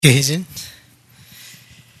occasion.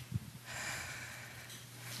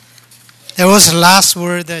 There was the last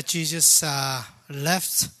word that Jesus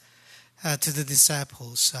left to the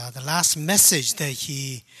disciples, the last message that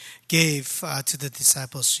he gave to the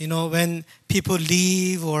disciples. You know, when people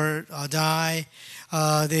leave or die,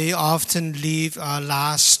 they often leave a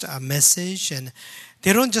last message, and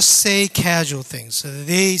they don't just say casual things.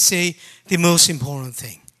 They say the most important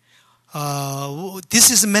thing. This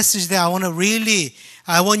is a message that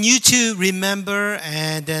I want you to remember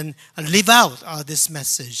and then live out this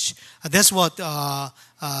message. That's what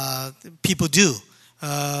people do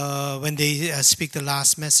when they speak the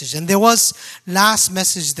last message. And there was last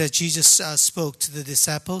message that Jesus spoke to the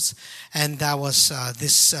disciples, and that was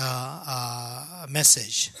this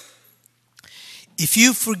message. If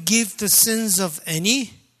you forgive the sins of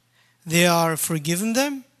any, they are forgiven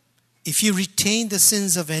them. If you retain the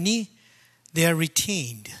sins of any, they are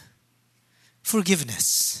retained.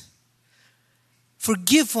 Forgiveness.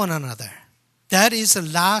 Forgive one another. That is the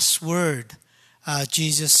last word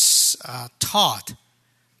Jesus taught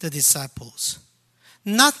the disciples.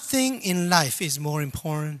 Nothing in life is more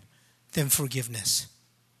important than forgiveness.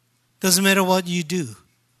 Doesn't matter what you do.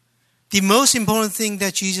 The most important thing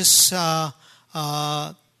that Jesus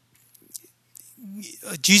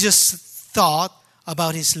thought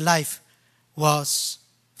about his life was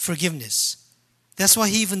forgiveness. That's why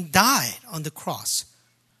he even died on the cross,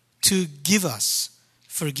 to give us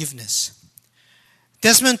forgiveness.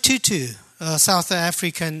 Desmond Tutu, a South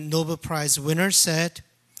African Nobel Prize winner, said,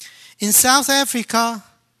 "In South Africa,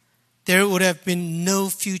 there would have been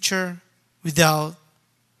no future without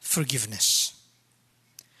forgiveness."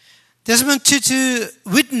 Desmond Tutu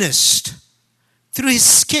witnessed through his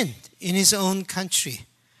skin in his own country.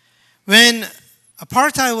 When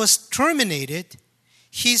apartheid was terminated,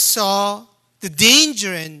 he saw the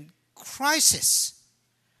danger and crisis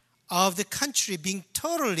of the country being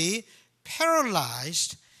totally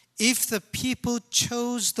paralyzed if the people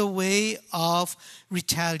chose the way of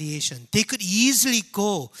retaliation. They could easily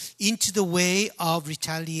go into the way of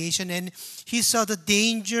retaliation, and he saw the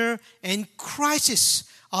danger and crisis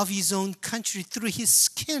of his own country through his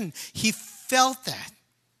skin. He felt that.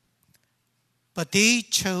 But they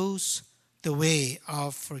chose the way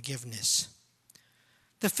of forgiveness.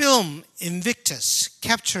 The film Invictus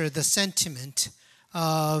captured the sentiment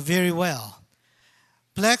very well.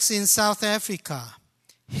 Blacks in South Africa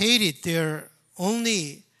hated their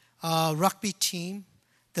only rugby team,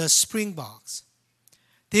 the Springboks.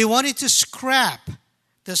 They wanted to scrap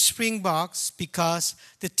the Springboks because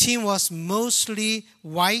the team was mostly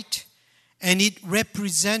white and it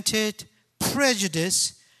represented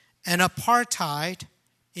prejudice and apartheid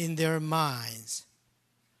in their minds.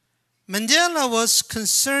 Mandela was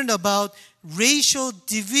concerned about racial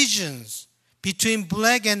divisions between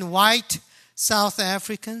black and white South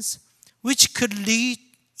Africans, which could lead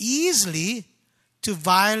easily to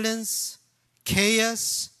violence,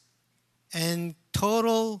 chaos, and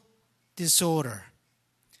total disorder.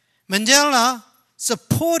 Mandela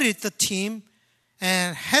supported the team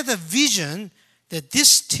and had a vision that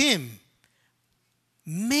this team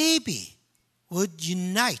maybe would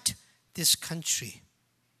unite this country.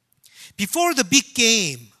 Before the big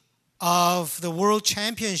game of the World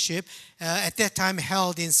Championship, at that time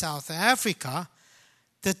held in South Africa,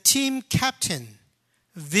 the team captain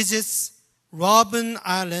visits Robben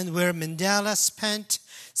Island, where Mandela spent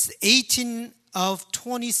 18 of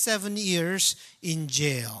 27 years in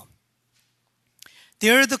jail.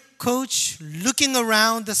 There the coach looking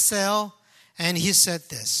around the cell, and he said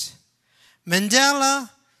this: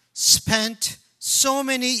 "Mandela spent so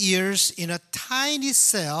many years in a tiny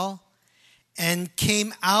cell and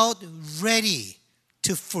came out ready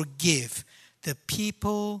to forgive the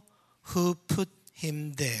people who put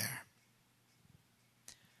him there."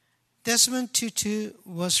 Desmond Tutu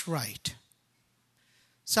was right.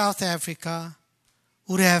 South Africa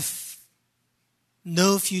would have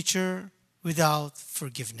no future without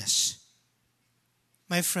forgiveness.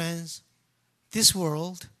 My friends, this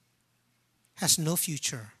world has no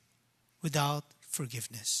future without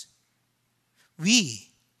forgiveness. We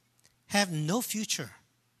have no future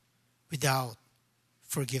without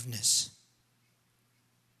forgiveness.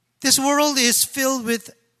 This world is filled with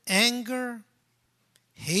anger,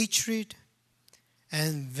 hatred,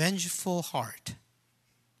 and vengeful heart.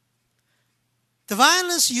 The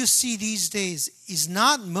violence you see these days is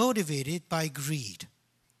not motivated by greed.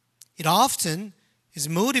 It often is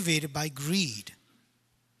motivated by greed.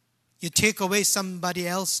 You take away somebody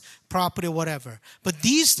else's property, whatever. But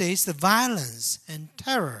these days, the violence and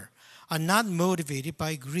terror are not motivated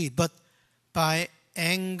by greed, but by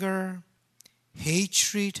anger,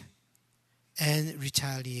 hatred, and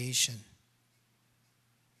retaliation.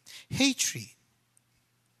 Hatred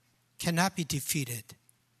cannot be defeated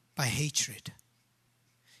by hatred.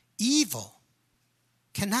 Evil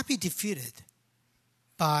cannot be defeated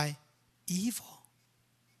by evil.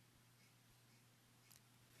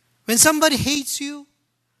 When somebody hates you,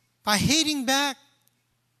 by hating back,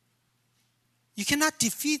 you cannot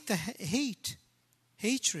defeat the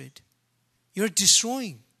hatred. You're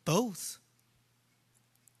destroying both.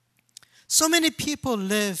 So many people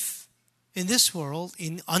live in this world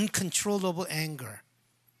in uncontrollable anger.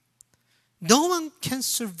 No one can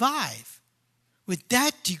survive with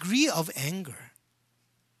that degree of anger.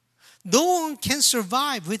 No one can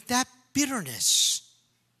survive with that bitterness.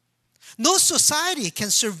 No society can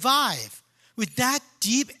survive with that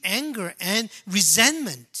deep anger and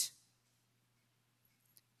resentment.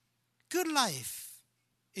 Good life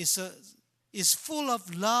is full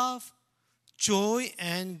of love, joy,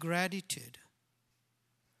 and gratitude.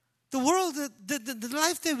 The world, the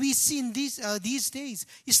life that we see in these days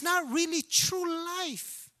is not really true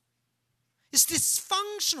life. It's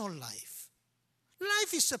dysfunctional life.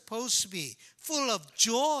 Life is supposed to be full of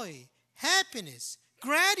joy, happiness,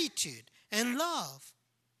 gratitude, and love.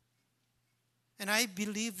 And I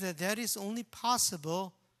believe that is only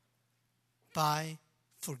possible by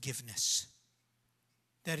forgiveness.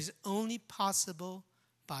 That is only possible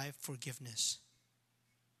by forgiveness.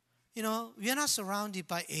 We are not surrounded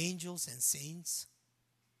by angels and saints.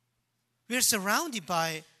 We are surrounded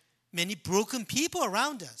by many broken people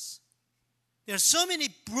around us. There are so many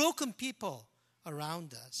broken people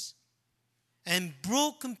around us. And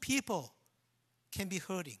broken people can be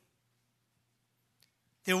hurting.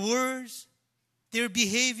 Their words, their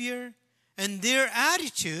behavior, and their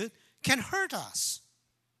attitude can hurt us.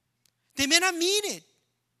 They may not mean it,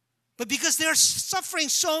 but because they're suffering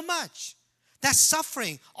so much, that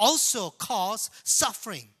suffering also causes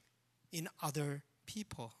suffering in other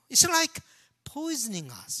people. It's like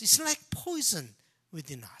poisoning us. It's like poison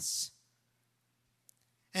within us.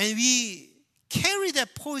 And we carry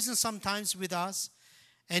that poison sometimes with us,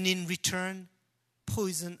 and in return,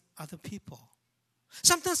 poison other people.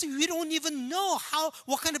 Sometimes we don't even know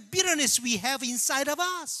what kind of bitterness we have inside of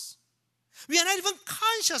us. We are not even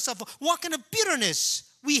conscious of what kind of bitterness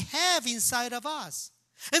we have inside of us.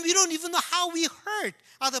 And we don't even know how we hurt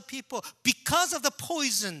other people because of the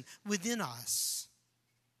poison within us.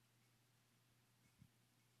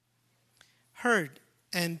 Hurt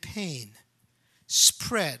and pain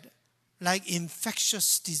spread like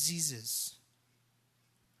infectious diseases.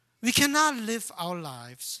 We cannot live our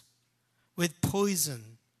lives with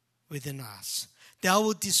poison within us. That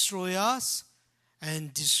will destroy us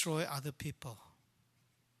and destroy other people.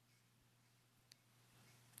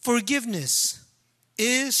 Forgiveness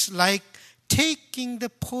is like taking the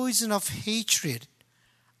poison of hatred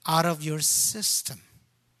out of your system.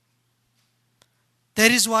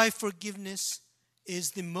 That is why forgiveness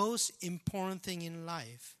is the most important thing in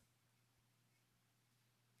life.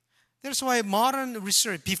 That's why modern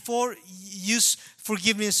research, before use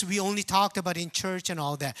forgiveness, we only talked about in church and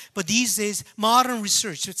all that. But these days, modern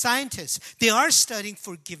research, scientists, they are studying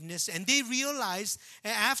forgiveness, and they realize,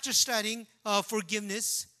 after studying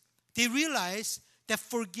forgiveness, they realize that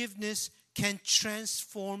forgiveness can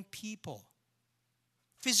transform people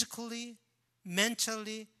physically,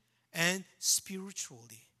 mentally, and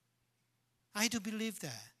spiritually. I do believe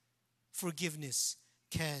that forgiveness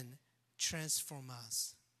can transform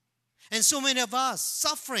us. And so many of us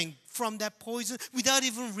suffering from that poison without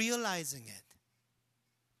even realizing it.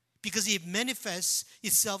 Because it manifests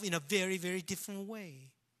itself in a very, very different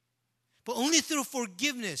way. But only through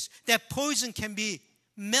forgiveness that poison can be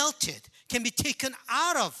melted, can be taken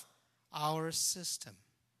out of our system.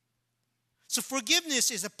 So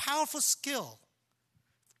forgiveness is a powerful skill,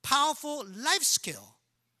 powerful life skill.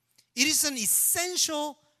 It is an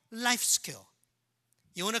essential life skill.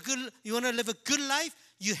 You want to live a good life?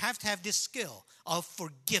 You have to have this skill of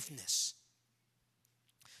forgiveness.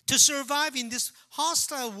 To survive in this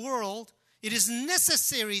hostile world, it is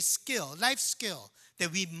necessary skill, life skill,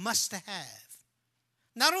 that we must have.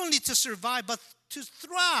 Not only to survive, but to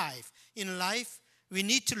thrive in life, we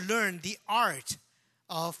need to learn the art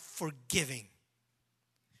of forgiving.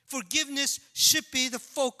 Forgiveness should be the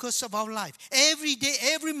focus of our life. Every day,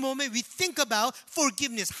 every moment, we think about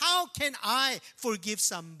forgiveness. How can I forgive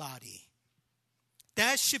somebody?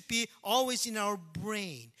 That should be always in our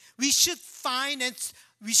brain. We should find and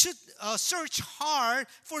we should search hard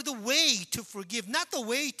for the way to forgive, not the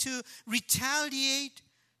way to retaliate,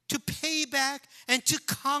 to pay back, and to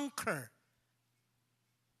conquer.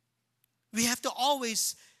 We have to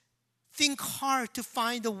always think hard to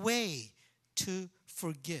find a way to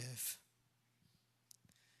forgive.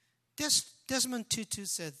 Desmond Tutu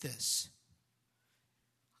said this.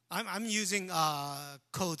 I'm using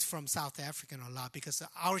quotes from South Africa a lot because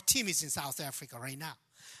our team is in South Africa right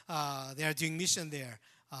now. They are doing mission there.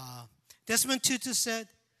 Desmond Tutu said,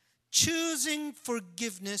 choosing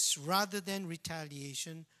forgiveness rather than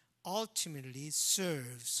retaliation ultimately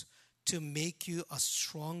serves to make you a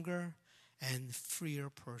stronger and freer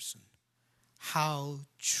person. How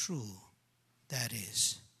true that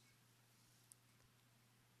is.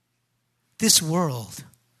 This world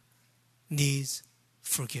needs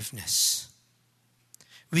forgiveness.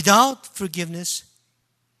 Without forgiveness,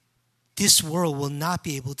 this world will not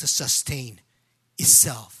be able to sustain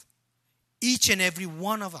itself. Each and every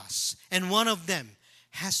one of us and one of them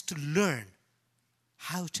has to learn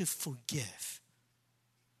how to forgive.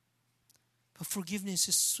 But forgiveness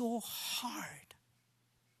is so hard.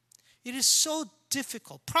 It is so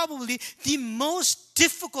difficult. Probably the most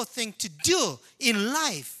difficult thing to do in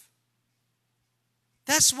life.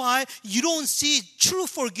 That's why you don't see true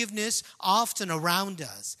forgiveness often around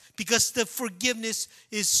us, because the forgiveness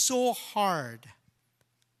is so hard.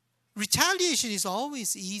 Retaliation is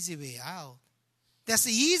always the easy way out. That's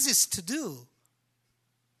the easiest to do.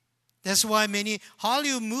 That's why many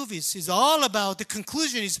Hollywood movies is all about, the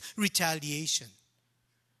conclusion is retaliation.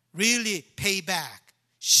 Really pay back.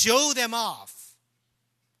 Show them off.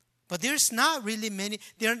 But there's not really many,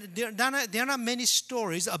 there are not many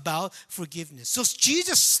stories about forgiveness. So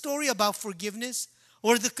Jesus' story about forgiveness,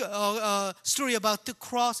 or the story about the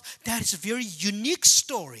cross, that is a very unique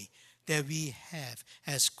story that we have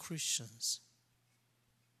as Christians.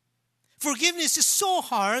 Forgiveness is so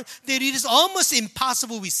hard that it is almost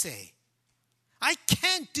impossible, we say. I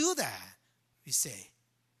can't do that, we say.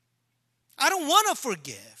 I don't want to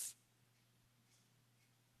forgive.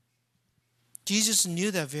 Jesus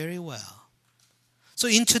knew that very well. So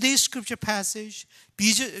in today's scripture passage,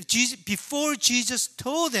 before Jesus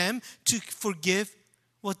told them to forgive,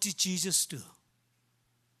 what did Jesus do?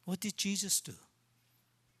 What did Jesus do?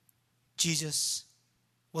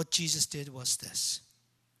 What Jesus did was this.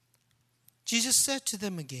 Jesus said to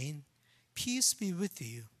them again, "Peace be with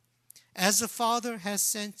you. As the Father has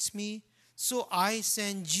sent me, so I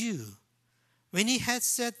send you." When he had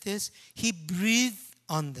said this, he breathed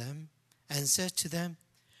on them and said to them,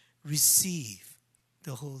 "Receive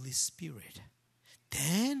the Holy Spirit."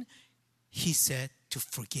 Then he said to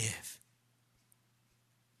forgive.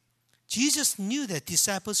 Jesus knew that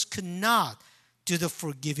disciples could not do the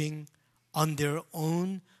forgiving on their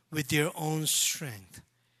own with their own strength.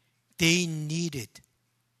 They needed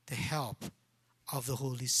the help of the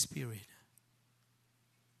Holy Spirit.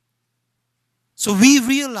 So we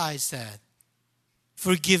realize that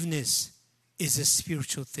forgiveness is a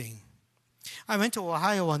spiritual thing. I went to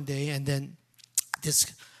Ohio one day, and then this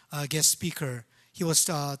guest speaker, he was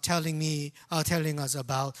telling us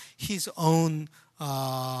about his own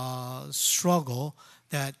struggle.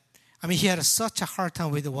 He had such a hard time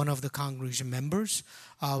with one of the congregation members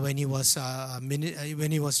when he was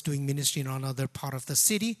doing ministry in another part of the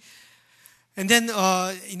city. And then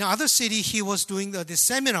in another city, he was doing this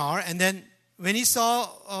seminar, and then when he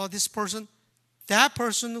saw this person, that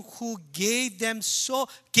person who gave him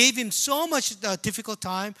so much difficult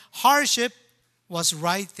time, hardship, was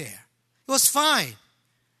right there. It was fine.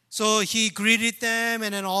 So he greeted them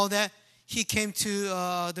and then all that. He came to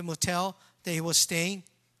the motel that he was staying,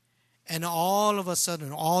 and all of a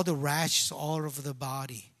sudden, all the rashes all over the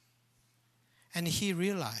body. And he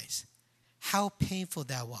realized how painful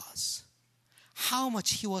that was, how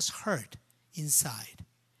much he was hurt inside,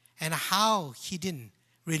 and how he didn't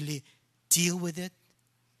really deal with it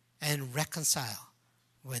and reconcile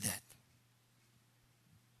with it.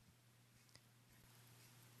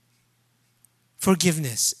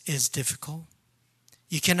 Forgiveness is difficult.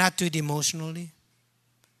 You cannot do it emotionally.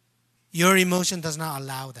 Your emotion does not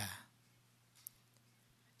allow that.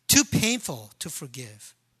 Too painful to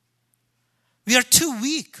forgive. We are too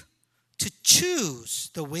weak to choose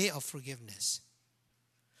the way of forgiveness.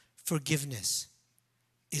 Forgiveness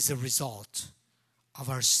is a result of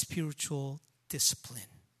our spiritual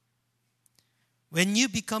discipline. When you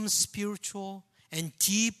become spiritual and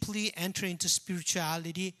deeply enter into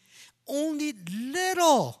spirituality, only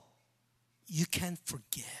little you can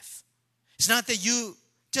forgive. It's not that you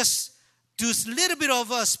just do a little bit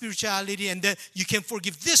of spirituality and then you can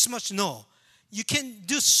forgive this much. No. You can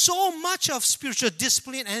do so much of spiritual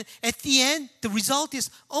discipline, and at the end, the result is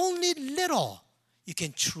only little you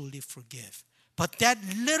can truly forgive. But that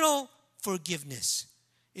little forgiveness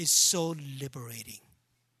is so liberating.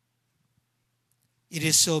 It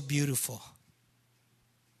is so beautiful.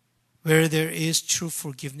 Where there is true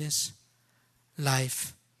forgiveness,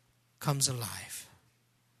 life comes alive.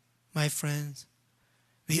 My friends,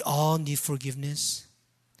 we all need forgiveness,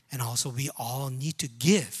 and also we all need to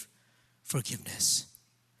give forgiveness.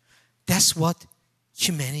 That's what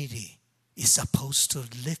humanity is supposed to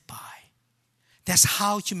live by. That's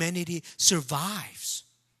how humanity survives.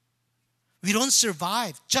 We don't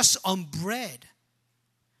survive just on bread.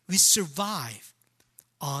 We survive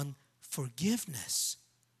on forgiveness.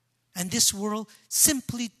 And this world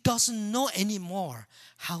simply doesn't know anymore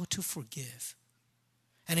how to forgive.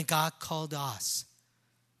 And God called us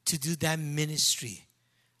to do that ministry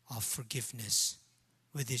of forgiveness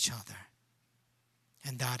with each other.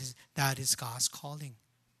 And that is God's calling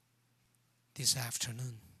this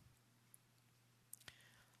afternoon.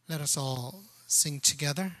 Let us all sing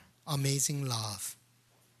together, Amazing Love.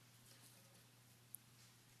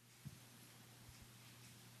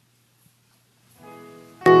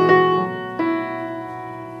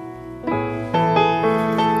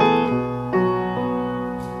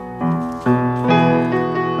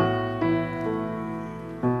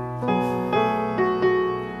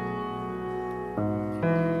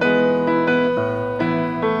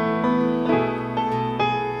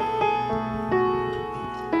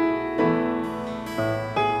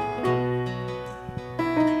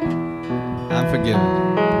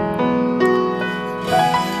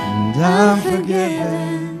 And I'm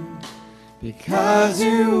forgiven because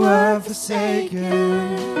you were forsaken.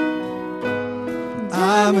 And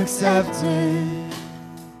I'm accepted,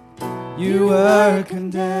 you were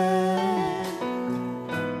condemned.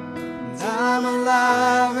 And I'm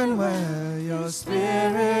alive and where your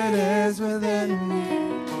spirit is within me,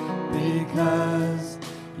 because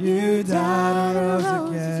you died and rose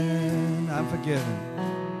again. I'm forgiven.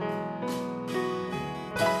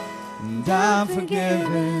 And I'm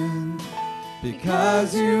forgiven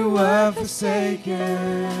because you were forsaken.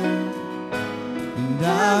 And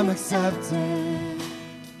I'm accepted,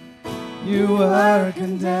 you were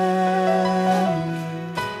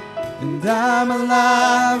condemned. And I'm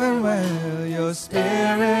alive and well, your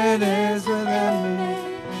spirit is within me,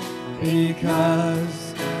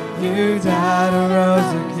 because you died and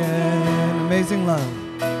rose again. Amazing love.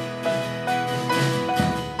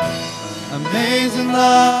 Amazing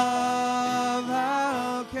love.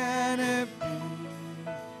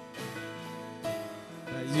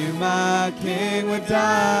 My King would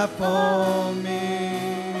die for me.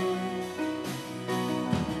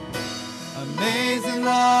 Amazing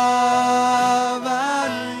love,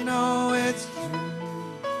 I know it's true,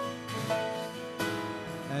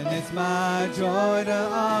 and it's my joy to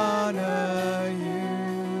honor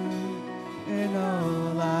you in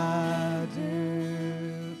all I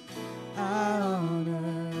do. I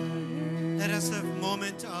honor you. Let us have a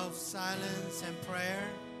moment of silence and prayer.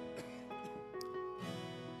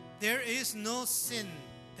 There is no sin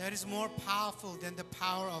that is more powerful than the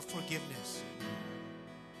power of forgiveness.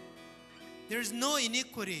 There is no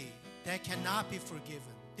iniquity that cannot be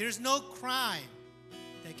forgiven. There is no crime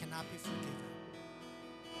that cannot be forgiven.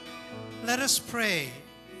 Let us pray.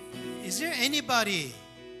 Is there anybody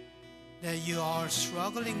that you are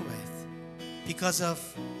struggling with because of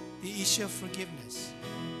the issue of forgiveness?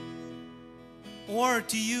 Or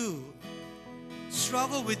do you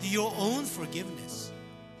struggle with your own forgiveness?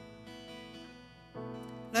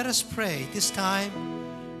 Let us pray this time.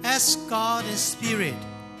 Ask God and Spirit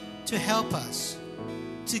to help us,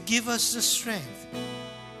 to give us the strength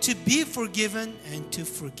to be forgiven and to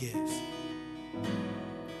forgive.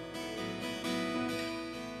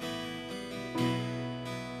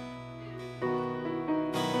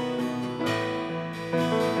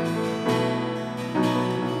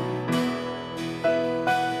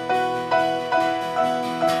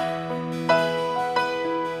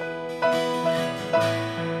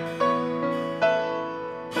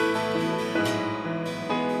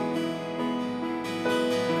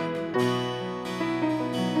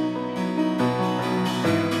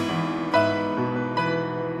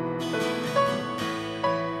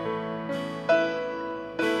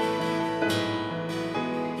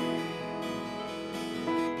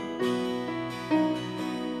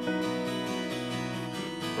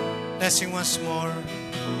 Let's sing once more.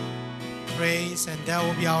 Praise, and that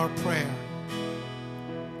will be our prayer.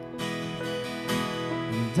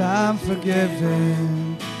 And I'm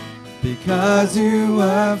forgiven because you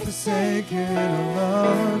were forsaken, oh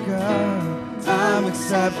Lord God. I'm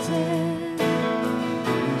accepted,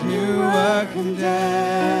 and you were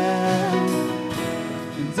condemned.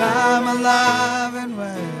 And I'm alive and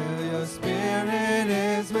well, your spirit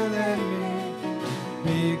is within me,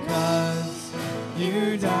 because you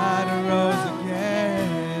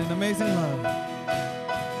Amazing love.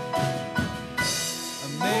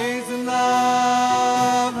 Amazing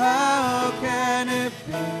love, how can it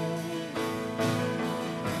be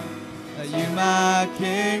that you, my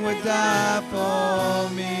King, would die for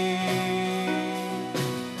me?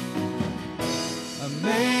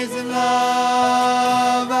 Amazing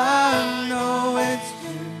love, I know it's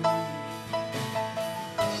true,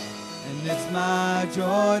 and it's my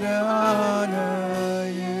joy to honor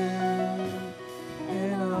you.